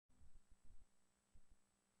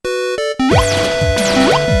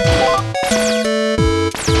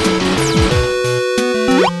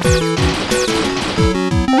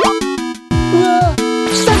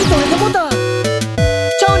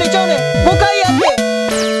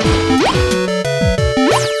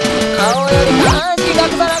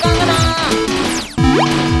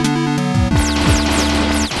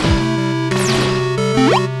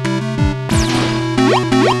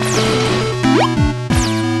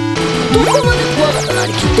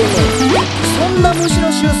そんな虫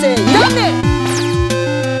の習性いらんねん。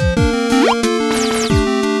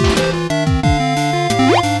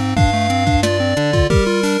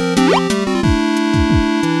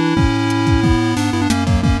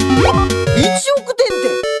1億点って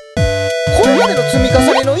これまでの積み重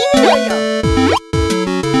ねの意味ないやん。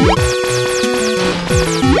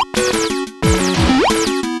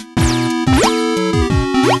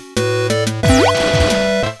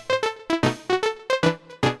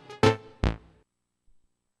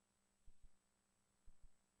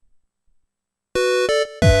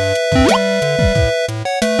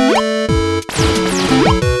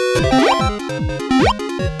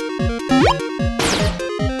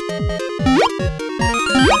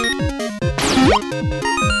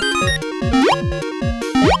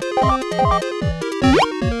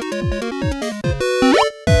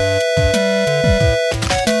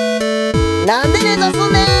なんでねざす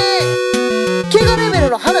んねん。怪我レベル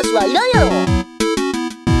の話はいらんやろ。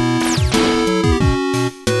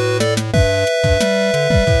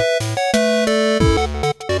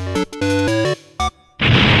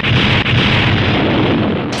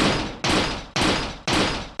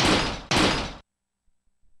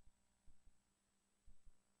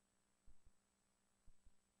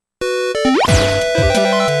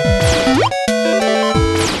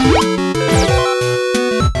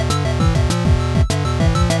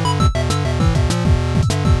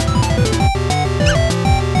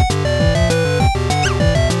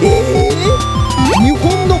日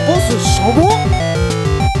本のボスしょぼ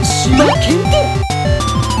柴犬って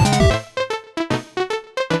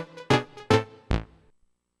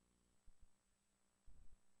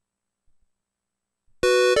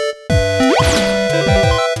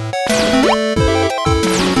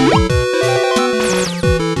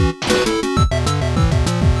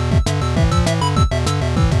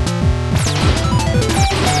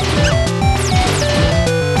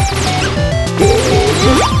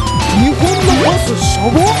日本のボスしょ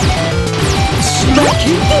ぼ柴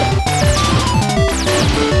犬って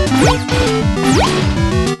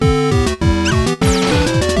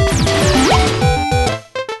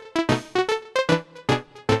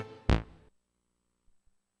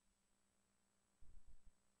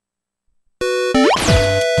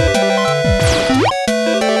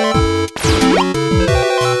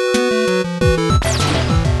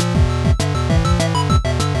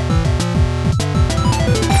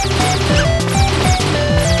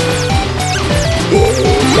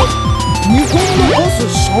日本のボス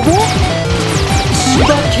しょぼ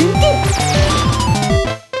柴犬って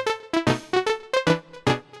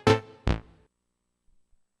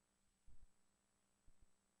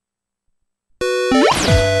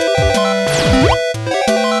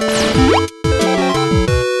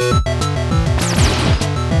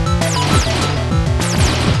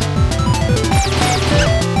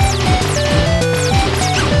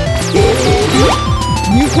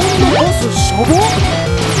日本のボスしょぼ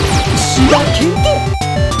柴犬って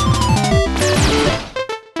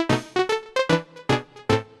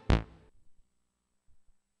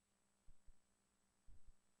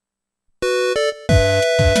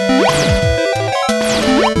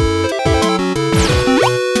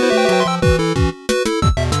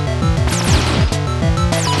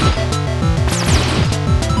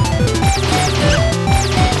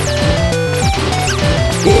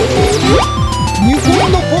日本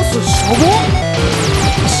のボスしょぼ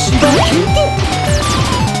柴犬って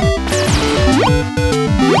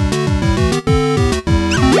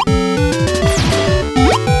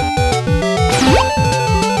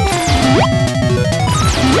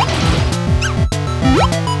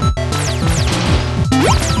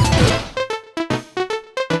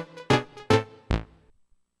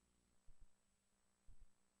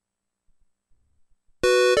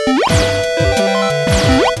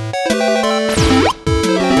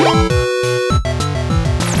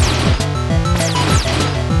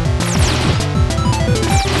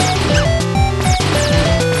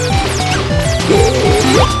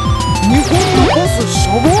日本のボスし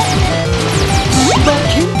ょぼ柴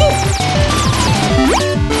犬って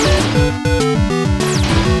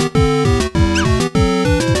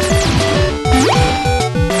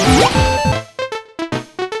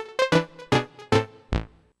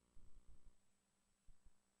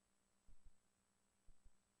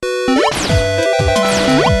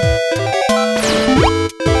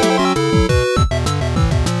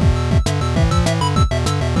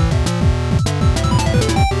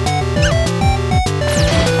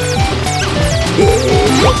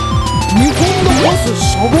パス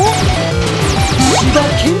シャバ千葉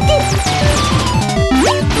県で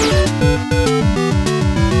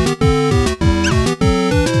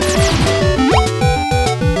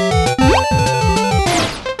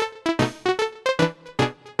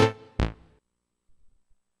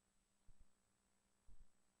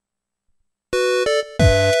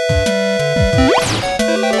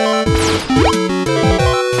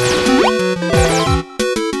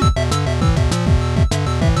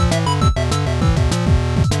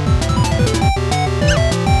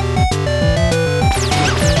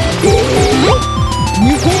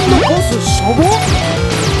日本のパスシャバ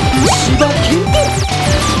千葉県で